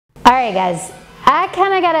Alright guys, I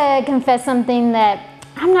kind of gotta confess something that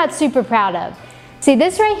I'm not super proud of. See,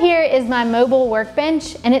 this right here is my mobile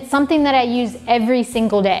workbench, and it's something that I use every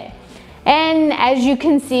single day. And as you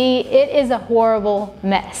can see, it is a horrible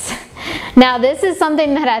mess. Now this is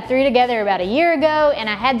something that I threw together about a year ago, and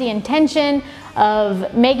I had the intention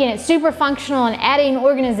of making it super functional and adding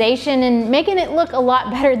organization and making it look a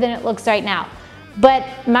lot better than it looks right now. But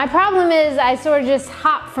my problem is I sort of just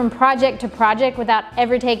hop from project to project without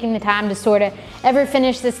ever taking the time to sort of ever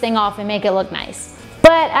finish this thing off and make it look nice.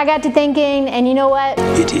 But I got to thinking, and you know what?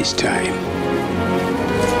 It is time.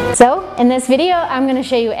 So in this video, I'm going to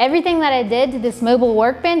show you everything that I did to this mobile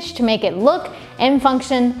workbench to make it look and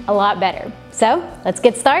function a lot better. So let's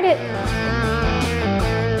get started.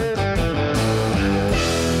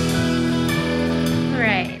 All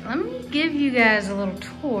right, let me give you guys a little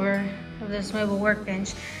tour of this mobile workbench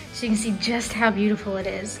so you can see just how beautiful it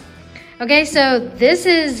is. Okay, so this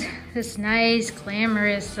is this nice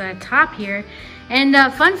glamorous top here, and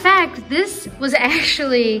fun fact, this was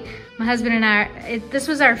actually my husband and I, this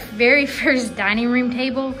was our very first dining room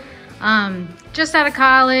table. Just out of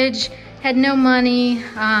college, had no money,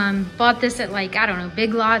 bought this at like, I don't know,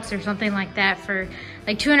 Big Lots or something like that for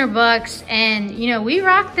like 200 bucks, and you know, we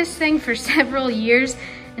rocked this thing for several years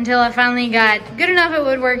until I finally got good enough at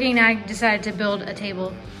woodworking. I decided to build a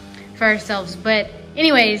table for ourselves. But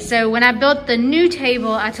anyways, so when I built the new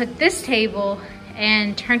table, I took this table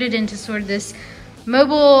and turned it into sort of this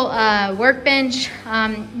mobile workbench.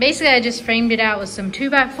 Basically, I just framed it out with some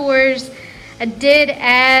 2x4s. I did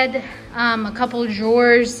add a couple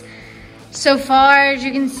drawers. So far, as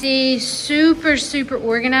you can see, super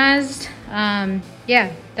organized.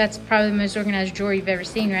 Yeah, that's probably the most organized drawer you've ever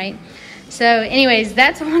seen, right? So anyways,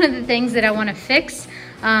 that's one of the things that I want to fix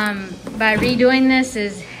by redoing this,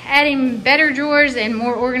 is adding better drawers and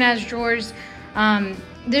more organized drawers.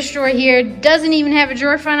 This drawer here doesn't even have a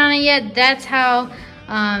drawer front on it yet. That's how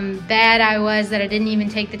bad I was that I didn't even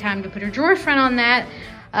take the time to put a drawer front on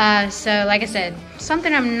that. So like I said,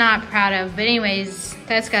 something I'm not proud of, but anyways,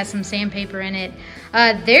 that's got some sandpaper in it.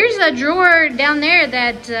 There's a drawer down there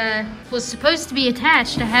that was supposed to be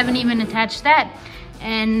attached. I haven't even attached that.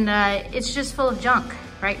 And it's just full of junk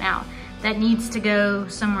right now that needs to go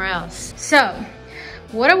somewhere else. So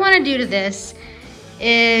what I want to do to this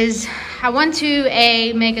is I want to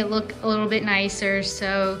make it look a little bit nicer.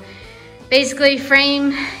 So basically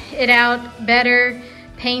frame it out better,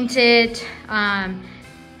 paint it,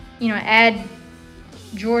 you know, add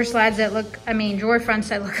drawer slides that look, drawer fronts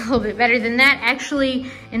that look a little bit better than that. Actually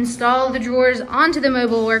install the drawers onto the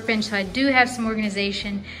mobile workbench so I do have some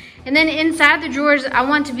organization. And then inside the drawers, I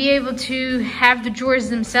want to be able to have the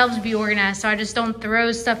drawers themselves be organized, so I just don't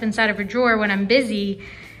throw stuff inside of a drawer when I'm busy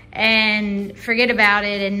and forget about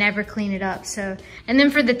it and never clean it up. So, and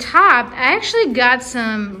then for the top, I actually got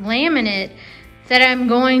some laminate that I'm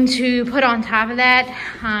going to put on top of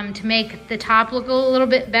that to make the top look a little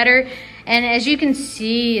bit better. And as you can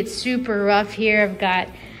see, it's super rough here. I've got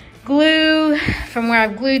glue from where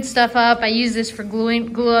I've glued stuff up. I use this for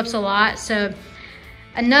glue ups a lot. So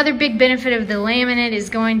another big benefit of the laminate is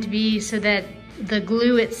going to be so that the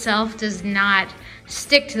glue itself does not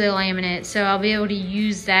stick to the laminate. So I'll be able to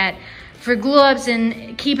use that for glue ups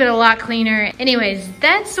and keep it a lot cleaner. Anyways,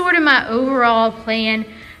 that's sort of my overall plan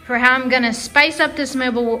for how I'm gonna spice up this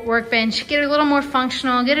mobile workbench, get it a little more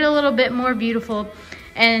functional, get it a little bit more beautiful,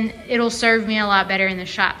 and it'll serve me a lot better in the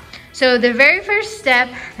shop. So the very first step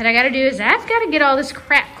that I gotta do is I've gotta get all this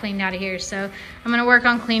crap cleaned out of here. So I'm gonna work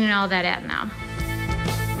on cleaning all that out now.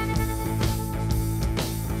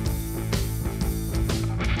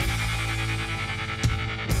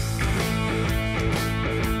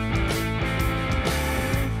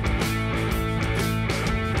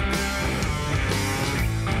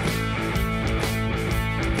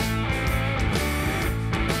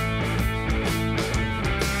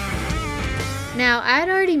 Now, I'd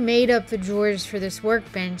already made up the drawers for this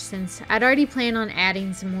workbench since I'd already planned on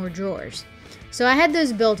adding some more drawers. So I had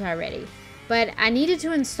those built already, but I needed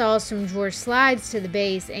to install some drawer slides to the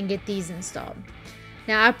base and get these installed.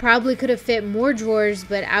 Now, I probably could have fit more drawers,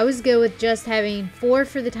 but I was good with just having 4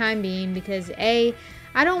 for the time being because A,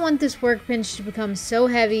 I don't want this workbench to become so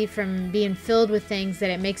heavy from being filled with things that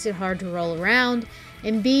it makes it hard to roll around,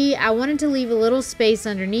 and B, I wanted to leave a little space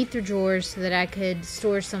underneath the drawers so that I could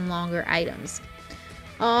store some longer items.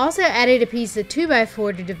 I also added a piece of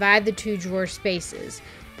 2x4 to divide the 2 drawer spaces.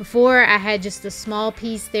 Before, I had just a small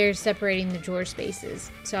piece there separating the drawer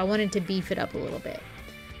spaces, so I wanted to beef it up a little bit.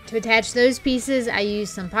 To attach those pieces, I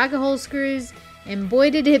used some pocket hole screws, and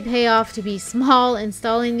boy did it pay off to be small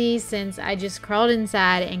installing these since I just crawled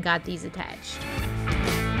inside and got these attached.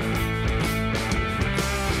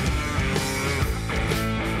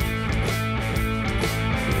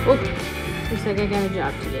 Looks like I got a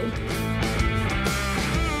job to do.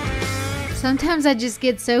 Sometimes I just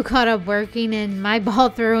get so caught up working and my ball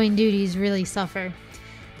throwing duties really suffer.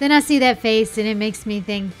 Then I see that face and it makes me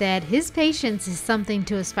think that his patience is something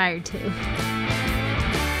to aspire to.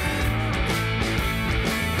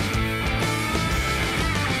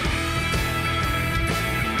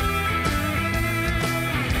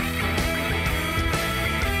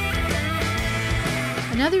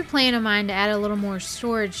 Another plan of mine to add a little more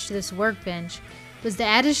storage to this workbench was to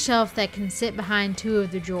add a shelf that can sit behind 2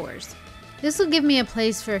 of the drawers. This will give me a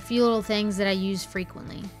place for a few little things that I use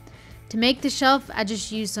frequently. To make the shelf, I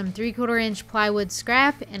just used some 3/4 inch plywood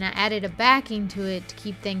scrap and I added a backing to it to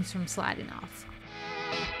keep things from sliding off.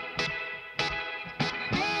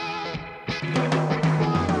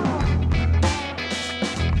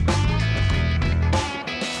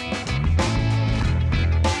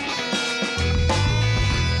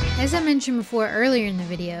 As I mentioned before earlier in the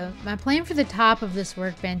video, my plan for the top of this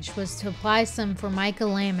workbench was to apply some formica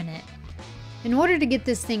laminate. In order to get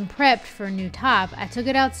this thing prepped for a new top, I took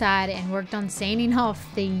it outside and worked on sanding off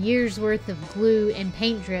the year's worth of glue and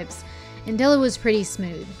paint drips until it was pretty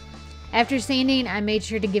smooth. After sanding, I made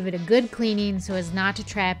sure to give it a good cleaning so as not to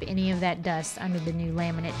trap any of that dust under the new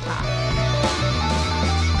laminate top.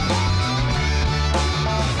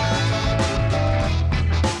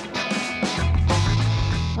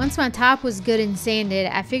 Once my top was good and sanded,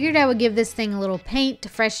 I figured I would give this thing a little paint to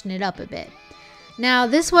freshen it up a bit. Now,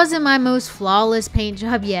 this wasn't my most flawless paint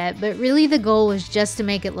job yet, but really the goal was just to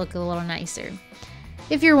make it look a little nicer.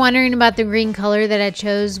 If you're wondering about the green color that I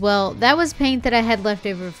chose, well, that was paint that I had left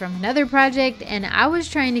over from another project, and I was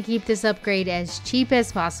trying to keep this upgrade as cheap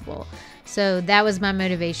as possible, so that was my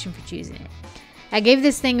motivation for choosing it. I gave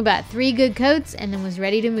this thing about 3 good coats and then was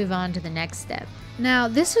ready to move on to the next step. Now,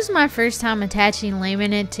 this was my first time attaching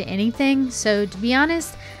laminate to anything, so to be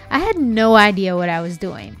honest, I had no idea what I was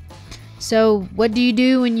doing. So what do you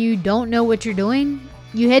do when you don't know what you're doing?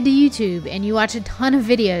 You head to YouTube and you watch a ton of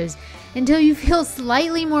videos until you feel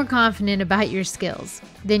slightly more confident about your skills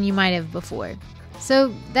than you might have before.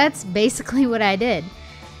 So that's basically what I did.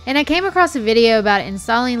 And I came across a video about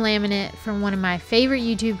installing laminate from one of my favorite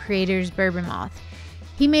YouTube creators, Bourbon Moth.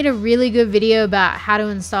 He made a really good video about how to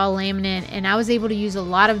install laminate, and I was able to use a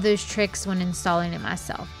lot of those tricks when installing it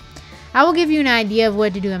myself. I will give you an idea of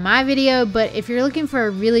what to do in my video, but if you're looking for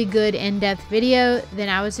a really good in-depth video, then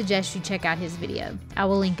I would suggest you check out his video. I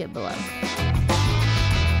will link it below.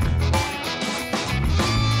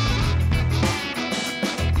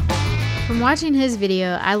 From watching his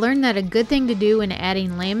video, I learned that a good thing to do when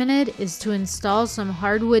adding laminate is to install some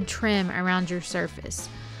hardwood trim around your surface.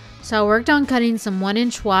 So I worked on cutting some 1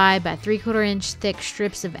 inch wide by 3/4 inch thick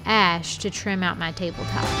strips of ash to trim out my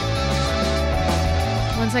tabletop.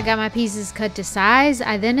 Once I got my pieces cut to size,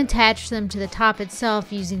 I then attached them to the top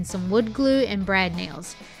itself using some wood glue and brad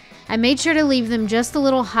nails. I made sure to leave them just a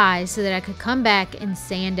little high so that I could come back and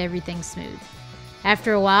sand everything smooth.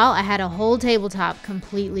 After a while, I had a whole tabletop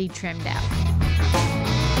completely trimmed out.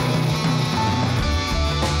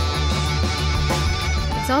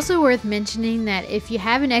 It's also worth mentioning that if you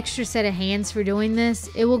have an extra set of hands for doing this,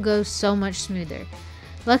 it will go so much smoother.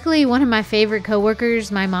 Luckily, one of my favorite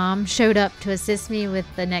coworkers, my mom, showed up to assist me with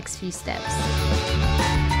the next few steps.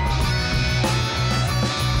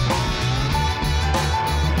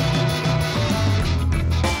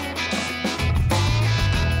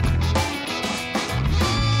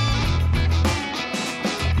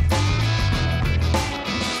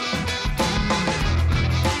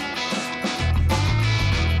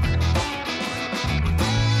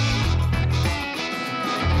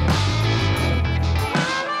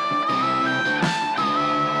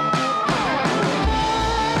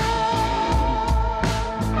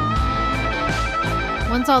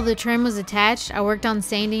 Once all the trim was attached, I worked on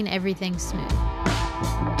sanding everything smooth.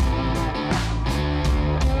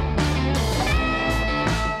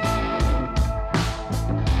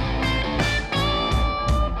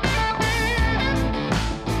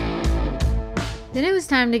 Then it was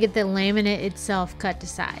time to get the laminate itself cut to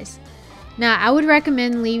size. Now, I would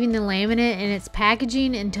recommend leaving the laminate in its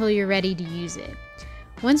packaging until you're ready to use it.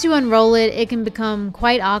 Once you unroll it, it can become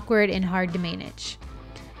quite awkward and hard to manage.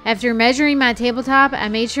 After measuring my tabletop, I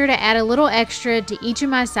made sure to add a little extra to each of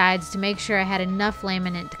my sides to make sure I had enough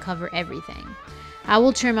laminate to cover everything. I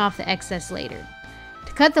will trim off the excess later.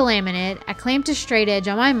 To cut the laminate, I clamped a straight edge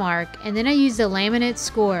on my mark and then I used a laminate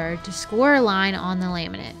scorer to score a line on the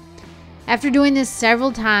laminate. After doing this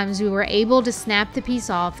several times, we were able to snap the piece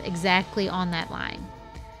off exactly on that line.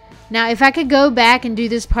 Now, if I could go back and do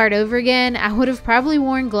this part over again, I would have probably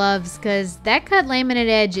worn gloves because that cut laminate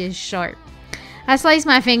edge is sharp. I sliced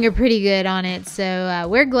my finger pretty good on it, so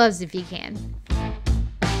wear gloves if you can.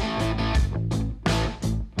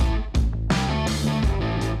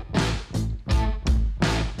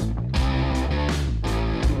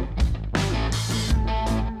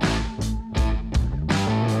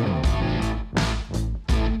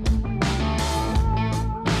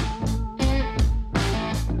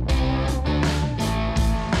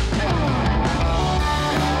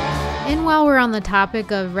 And while we're on the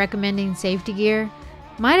topic of recommending safety gear,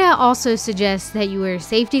 might I also suggest that you wear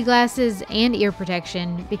safety glasses and ear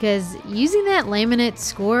protection, because using that laminate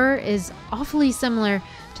score is awfully similar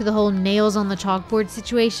to the whole nails on the chalkboard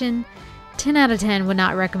situation. 10 out of 10 would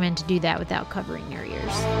not recommend to do that without covering your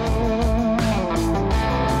ears.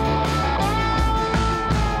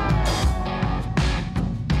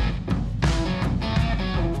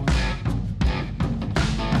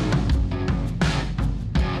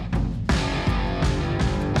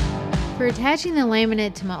 For attaching the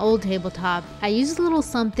laminate to my old tabletop, I used a little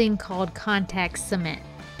something called contact cement.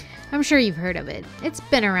 I'm sure you've heard of it. It's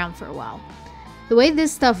been around for a while. The way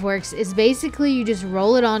this stuff works is basically you just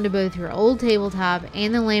roll it onto both your old tabletop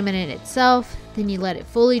and the laminate itself, then you let it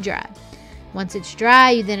fully dry. Once it's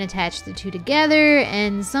dry, you then attach the two together,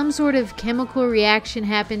 and some sort of chemical reaction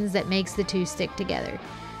happens that makes the two stick together.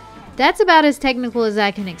 That's about as technical as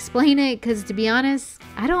I can explain it, because to be honest,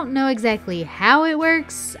 I don't know exactly how it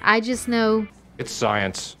works. I just know it's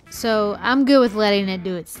science. So I'm good with letting it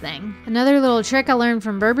do its thing. Another little trick I learned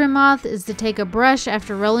from Bourbon Moth is to take a brush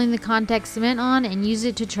after rolling the contact cement on and use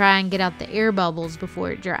it to try and get out the air bubbles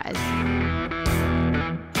before it dries.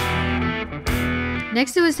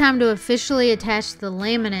 Next, it was time to officially attach the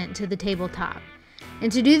laminate to the tabletop.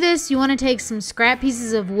 And to do this, you want to take some scrap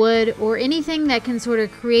pieces of wood or anything that can sort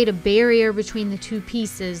of create a barrier between the two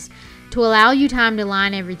pieces to allow you time to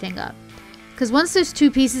line everything up. Because once those two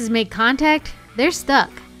pieces make contact, they're stuck.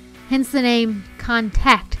 Hence the name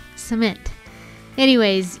contact cement.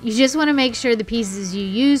 Anyways, you just want to make sure the pieces you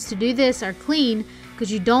use to do this are clean,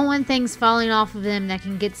 because you don't want things falling off of them that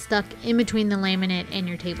can get stuck in between the laminate and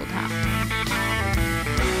your tabletop.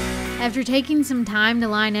 After taking some time to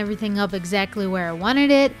line everything up exactly where I wanted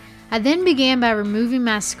it, I then began by removing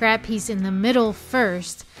my scrap piece in the middle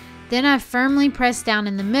first. Then I firmly pressed down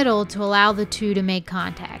in the middle to allow the two to make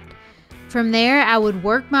contact. From there, I would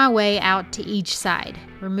work my way out to each side,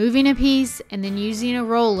 removing a piece and then using a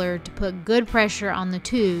roller to put good pressure on the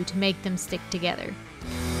two to make them stick together.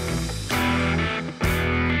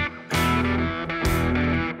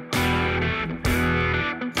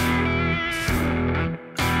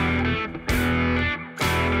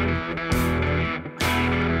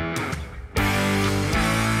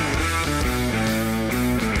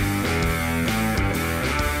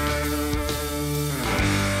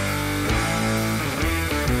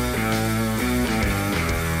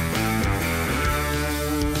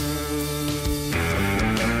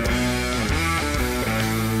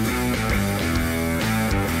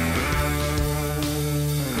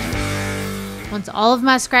 Once all of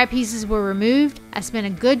my scrap pieces were removed, I spent a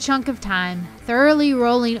good chunk of time thoroughly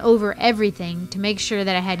rolling over everything to make sure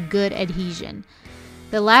that I had good adhesion.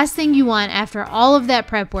 The last thing you want after all of that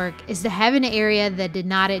prep work is to have an area that did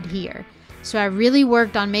not adhere, so I really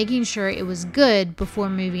worked on making sure it was good before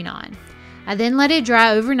moving on. I then let it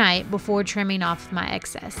dry overnight before trimming off my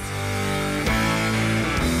excess.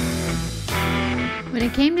 When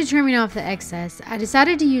it came to trimming off the excess, I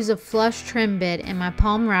decided to use a flush trim bit in my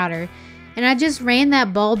palm router, and I just ran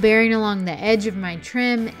that ball bearing along the edge of my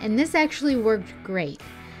trim, and this actually worked great.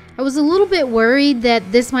 I was a little bit worried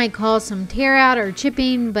that this might cause some tear out or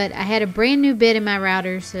chipping, but I had a brand new bit in my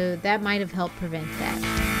router, so that might have helped prevent that.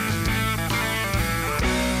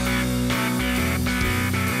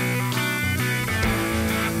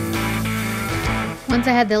 Once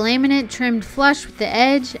I had the laminate trimmed flush with the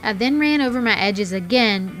edge, I then ran over my edges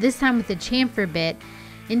again, this time with the chamfer bit,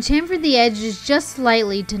 and chamfered the edges just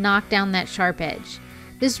slightly to knock down that sharp edge.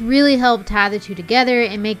 This really helped tie the two together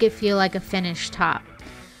and make it feel like a finished top.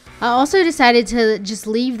 I also decided to just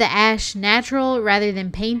leave the ash natural rather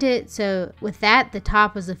than paint it, so with that, the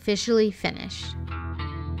top was officially finished.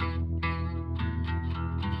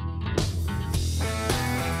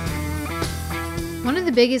 One of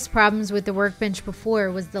the biggest problems with the workbench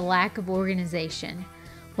before was the lack of organization.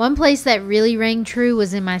 One place that really rang true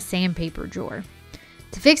was in my sandpaper drawer.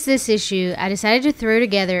 To fix this issue, I decided to throw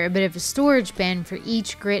together a bit of a storage bin for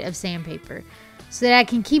each grit of sandpaper so that I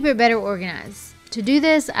can keep it better organized. To do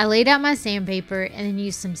this, I laid out my sandpaper and then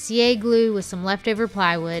used some CA glue with some leftover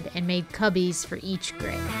plywood and made cubbies for each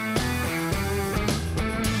grit.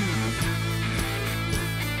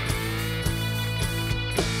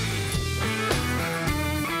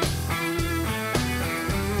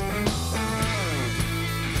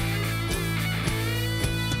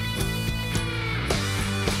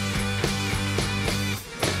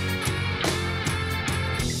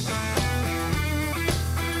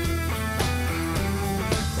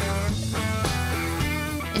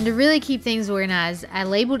 And to really keep things organized, I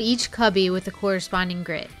labeled each cubby with a corresponding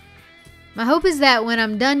grit. My hope is that when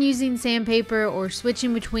I'm done using sandpaper or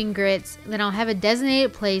switching between grits, then I'll have a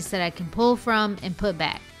designated place that I can pull from and put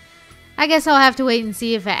back. I guess I'll have to wait and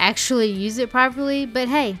see if I actually use it properly, but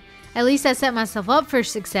hey, at least I set myself up for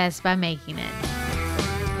success by making it.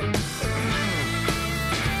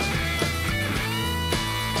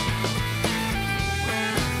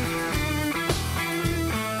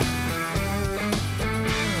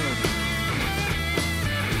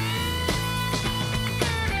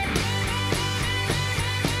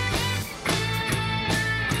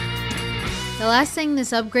 The last thing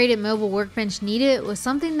this upgraded mobile workbench needed was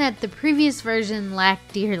something that the previous version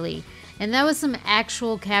lacked dearly, and that was some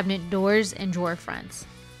actual cabinet doors and drawer fronts.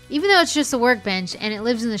 Even though it's just a workbench and it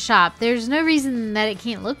lives in the shop, there's no reason that it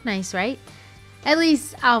can't look nice, right? At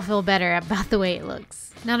least I'll feel better about the way it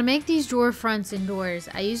looks. Now to make these drawer fronts and doors,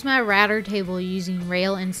 I used my router table using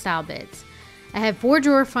rail and style bits. I had 4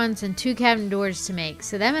 drawer fronts and 2 cabinet doors to make,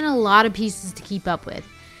 so that meant a lot of pieces to keep up with.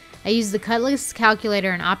 I used the cutless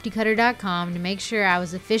calculator on opticutter.com to make sure I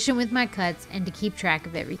was efficient with my cuts and to keep track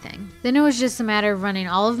of everything. Then it was just a matter of running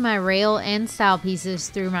all of my rail and style pieces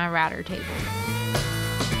through my router table.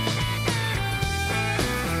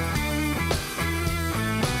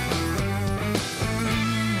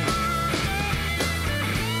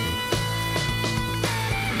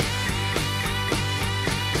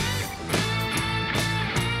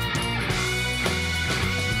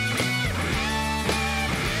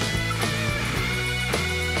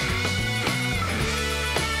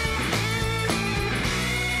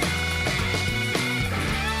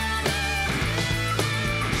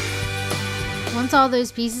 Once all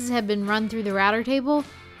those pieces had been run through the router table,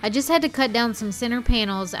 I just had to cut down some center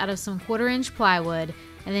panels out of some 1/4-inch plywood,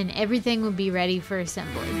 and then everything would be ready for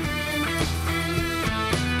assembly.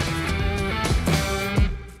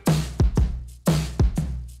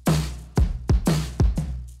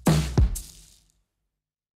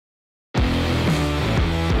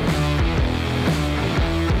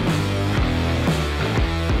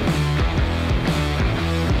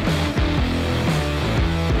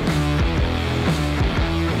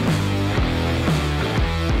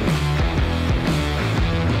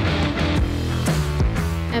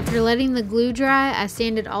 After letting the glue dry, I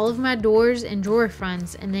sanded all of my doors and drawer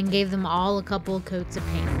fronts and then gave them all a couple of coats of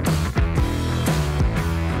paint.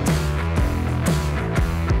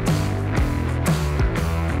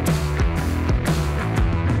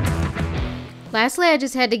 Lastly, I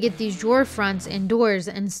just had to get these drawer fronts and doors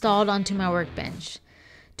installed onto my workbench.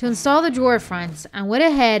 To install the drawer fronts, I went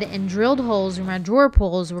ahead and drilled holes where my drawer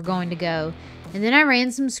pulls were going to go, and then I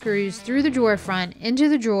ran some screws through the drawer front into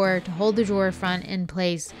the drawer to hold the drawer front in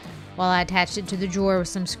place while I attached it to the drawer with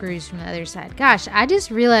some screws from the other side. Gosh, I just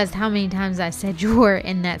realized how many times I said drawer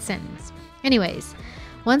in that sentence. Anyways,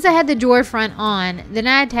 once I had the drawer front on, then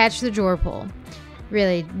I attached the drawer pull.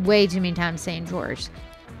 Really, way too many times saying drawers.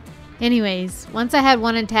 Anyways, once I had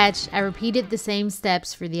one attached, I repeated the same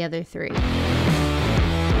steps for the other 3.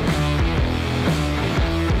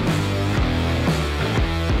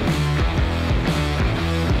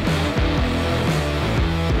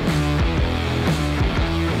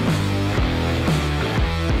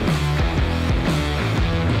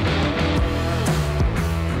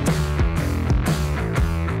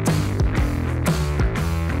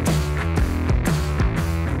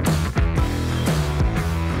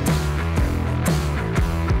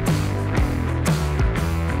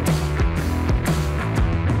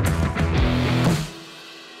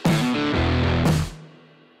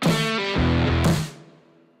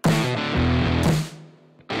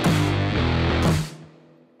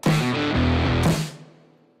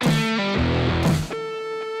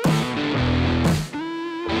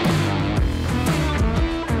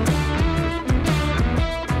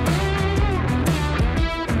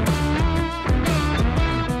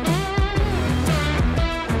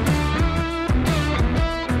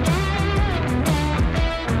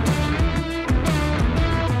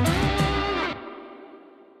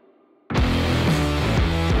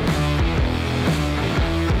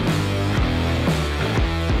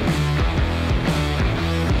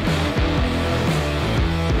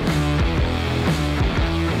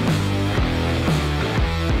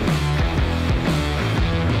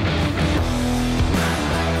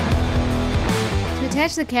 To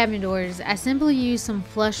attach the cabinet doors, I simply used some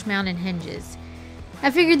flush mounted hinges. I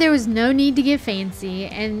figured there was no need to get fancy,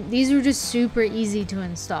 and these were just super easy to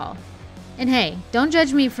install. And hey, don't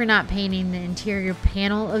judge me for not painting the interior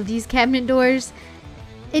panel of these cabinet doors.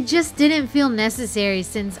 it just didn't feel necessary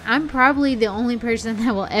since I'm probably the only person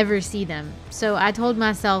that will ever see them. So I told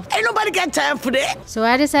myself, ain't nobody got time for that. So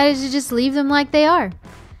I decided to just leave them like they are.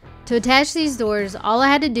 To attach these doors, all I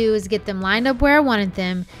had to do was get them lined up where I wanted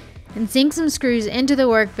them and sink some screws into the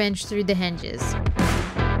workbench through the hinges.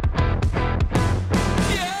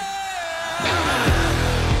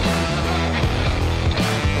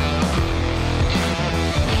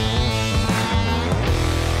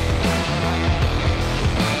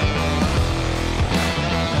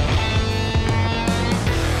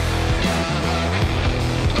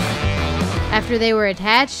 After they were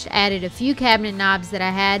attached, I added a few cabinet knobs that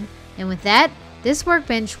I had, and with that, this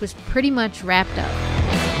workbench was pretty much wrapped up.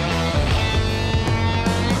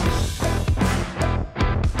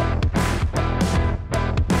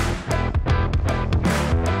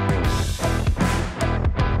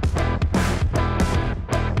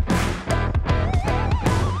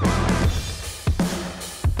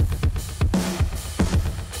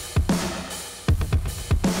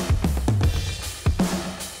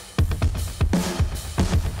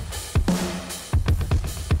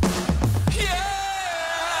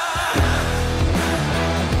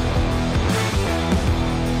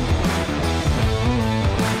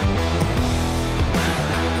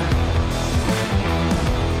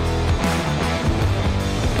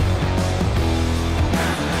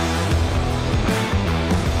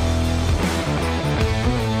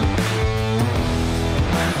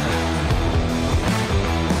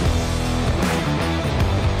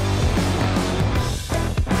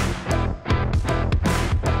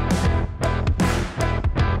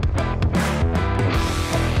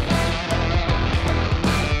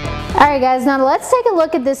 Alright guys, now let's take a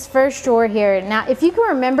look at this first drawer here. Now if you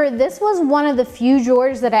can remember, this was one of the few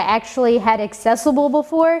drawers that I actually had accessible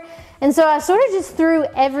before, and so I sort of just threw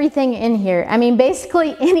everything in here. I mean,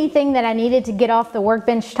 basically anything that I needed to get off the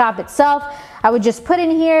workbench top itself, I would just put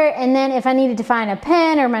in here, and then if I needed to find a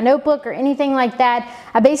pen or my notebook or anything like that,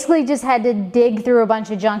 I basically just had to dig through a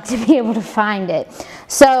bunch of junk to be able to find it.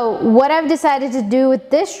 So what I've decided to do with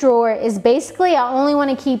this drawer is basically I only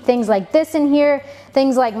want to keep things like this in here,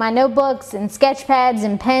 things like my notebooks and sketch pads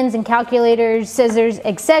and pens and calculators, scissors,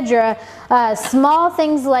 etc. Small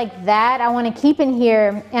things like that I want to keep in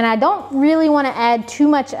here, and I don't really want to add too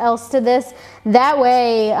much else to this. That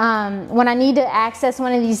way, when I need to access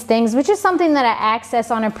one of these things, which is something that I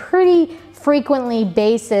access on a pretty frequently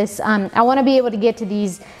basis, I want to be able to get to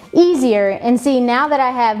these easier. And see, now that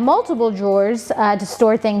I have multiple drawers to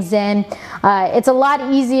store things in, it's a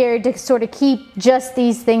lot easier to sort of keep just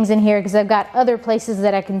these things in here because I've got other places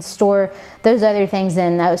that I can store those other things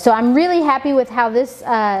in though. So I'm really happy with how this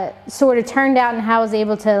sort of turned out and how I was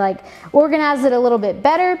able to like organize it a little bit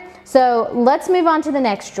better. So let's move on to the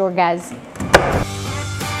next drawer, guys.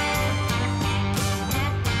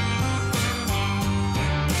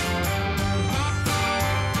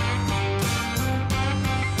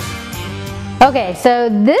 Okay, so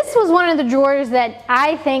this was one of the drawers that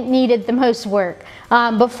I think needed the most work.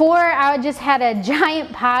 Before, I just had a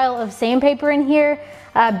giant pile of sandpaper in here.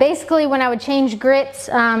 Basically, when I would change grits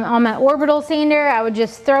on my orbital sander, I would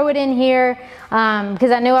just throw it in here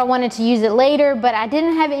because I knew I wanted to use it later, but I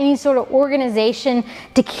didn't have any sort of organization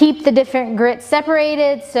to keep the different grits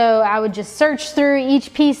separated, so I would just search through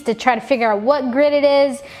each piece to try to figure out what grit it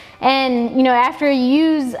is. And you know, after you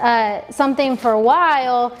use something for a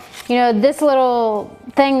while, you know, this little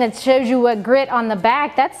thing that shows you what grit on the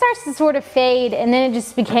back, that starts to sort of fade, and then it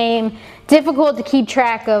just became difficult to keep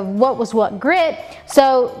track of what was what grit.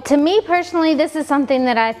 So to me personally, this is something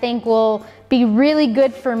that I think will be really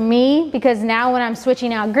good for me, because now when I'm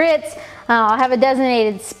switching out grits, I'll have a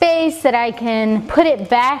designated space that I can put it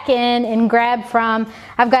back in and grab from.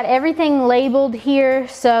 I've got everything labeled here,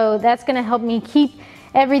 so that's going to help me keep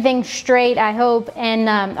everything straight, I hope. And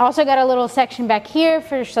also got a little section back here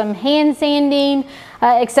for some hand sanding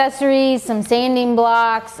accessories, some sanding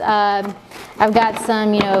blocks. I've got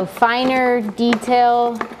some, you know, finer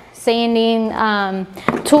detail sanding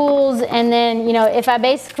tools, and then, you know, if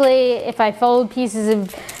I fold pieces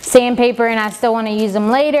of sandpaper and I still want to use them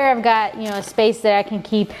later, I've got, you know, a space that I can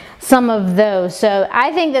keep some of those. So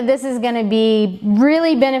I think that this is going to be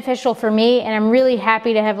really beneficial for me, and I'm really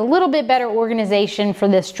happy to have a little bit better organization for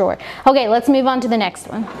this drawer. Okay, let's move on to the next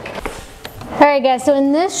one. Alright guys, so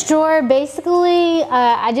in this drawer, basically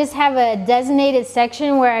I just have a designated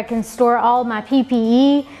section where I can store all my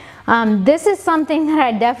PPE. This is something that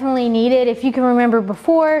I definitely needed. If you can remember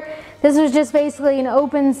before, this was just basically an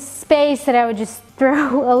open space that I would just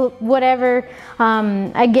throw whatever,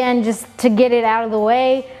 again, just to get it out of the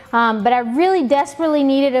way. but I really desperately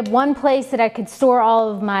needed one place that I could store all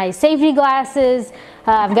of my safety glasses.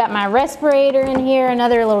 I've got my respirator in here,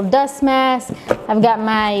 another little dust mask. I've got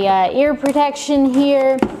my ear protection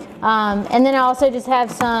here. And then I also just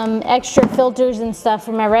have some extra filters and stuff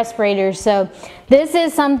for my respirators. So this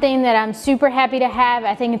is something that I'm super happy to have.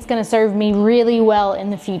 I think it's going to serve me really well in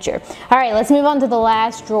the future. All right, let's move on to the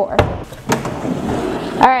last drawer.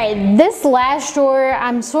 All right, this last drawer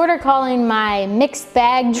I'm sort of calling my mixed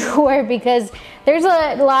bag drawer because there's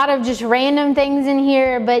a lot of just random things in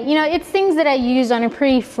here, but you know, it's things that I use on a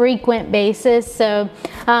pretty frequent basis. So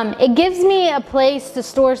it gives me a place to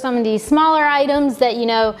store some of these smaller items that, you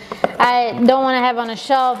know, I don't want to have on a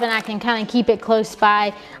shelf, and I can kind of keep it close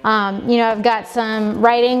by. You know, I've got some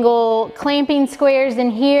right angle clamping squares in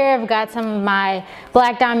here. I've got some of my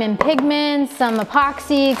black diamond pigments, some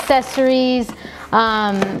epoxy accessories,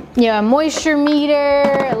 you know, a moisture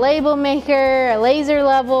meter, a label maker, a laser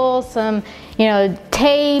level, some, you know,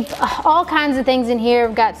 tape, all kinds of things in here.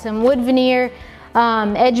 I've got some wood veneer,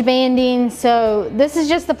 edge banding. So this is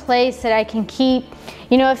just a place that I can keep,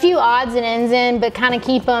 you know, a few odds and ends in, but kind of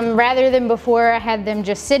keep them, rather than before I had them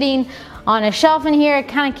just sitting on a shelf in here,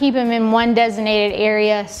 kind of keep them in one designated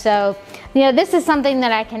area. So, you know, this is something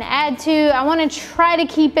that I can add to. I want to try to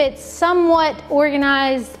keep it somewhat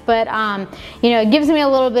organized, but you know, it gives me a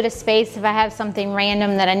little bit of space. If I have something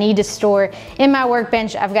random that I need to store in my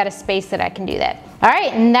workbench, I've got a space that I can do that. All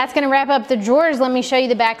right, and that's going to wrap up the drawers. Let me show you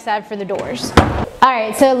the back side for the doors. All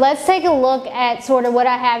right, so let's take a look at sort of what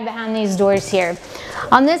I have behind these doors here.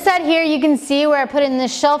 On this side here, you can see where I put in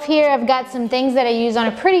this shelf here. I've got some things that I use on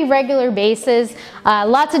a pretty regular basis.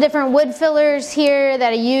 Lots of different wood fillers here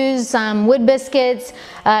that I use, some wood biscuits,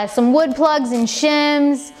 some wood plugs and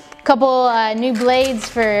shims, a couple new blades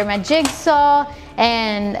for my jigsaw,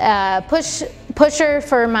 and pusher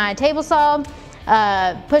for my table saw.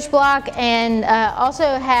 Push block, and also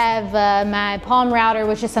have my palm router,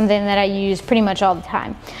 which is something that I use pretty much all the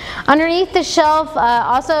time. Underneath the shelf,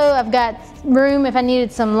 also I've got room if I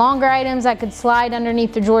needed some longer items. I could slide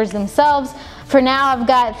underneath the drawers themselves. For now, I've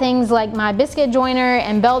got things like my biscuit joiner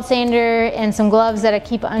and belt sander and some gloves that I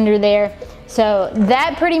keep under there. So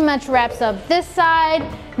that pretty much wraps up this side.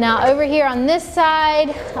 Now over here on this side,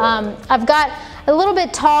 I've got a little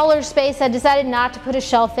bit taller space. I decided not to put a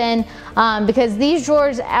shelf in because these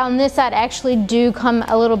drawers on this side actually do come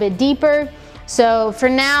a little bit deeper. So for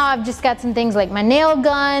now, I've just got some things like my nail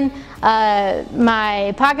gun,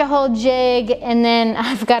 my pocket hole jig, and then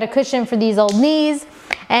I've got a cushion for these old knees.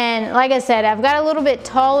 And like I said, I've got a little bit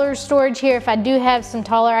taller storage here. If I do have some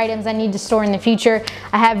taller items I need to store in the future,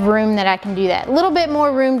 I have room that I can do that. A little bit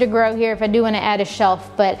more room to grow here if I do want to add a shelf,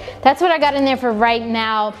 but that's what I got in there for right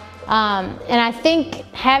now. And I think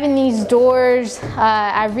having these doors,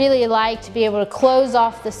 I really like to be able to close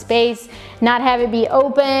off the space, not have it be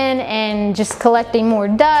open and just collecting more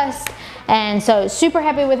dust. And so super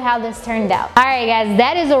happy with how this turned out. All right guys,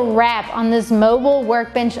 that is a wrap on this mobile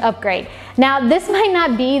workbench upgrade. Now this might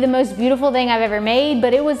not be the most beautiful thing I've ever made,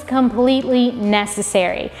 but it was completely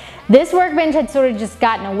necessary. This workbench had sort of just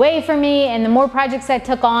gotten away from me, and the more projects I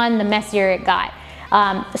took on, the messier it got.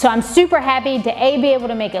 So I'm super happy to A, be able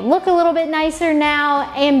to make it look a little bit nicer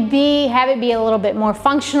now, and B, have it be a little bit more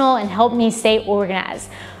functional and help me stay organized.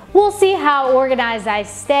 We'll see how organized I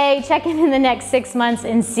stay. Check in the next 6 months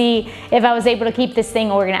and see if I was able to keep this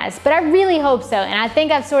thing organized. But I really hope so, and I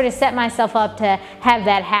think I've sort of set myself up to have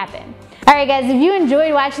that happen. Alright guys, if you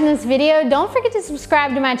enjoyed watching this video, don't forget to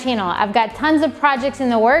subscribe to my channel. I've got tons of projects in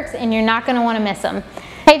the works and you're not going to want to miss them.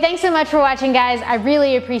 Hey, thanks so much for watching guys. I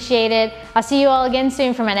really appreciate it. I'll see you all again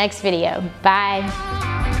soon for my next video. Bye.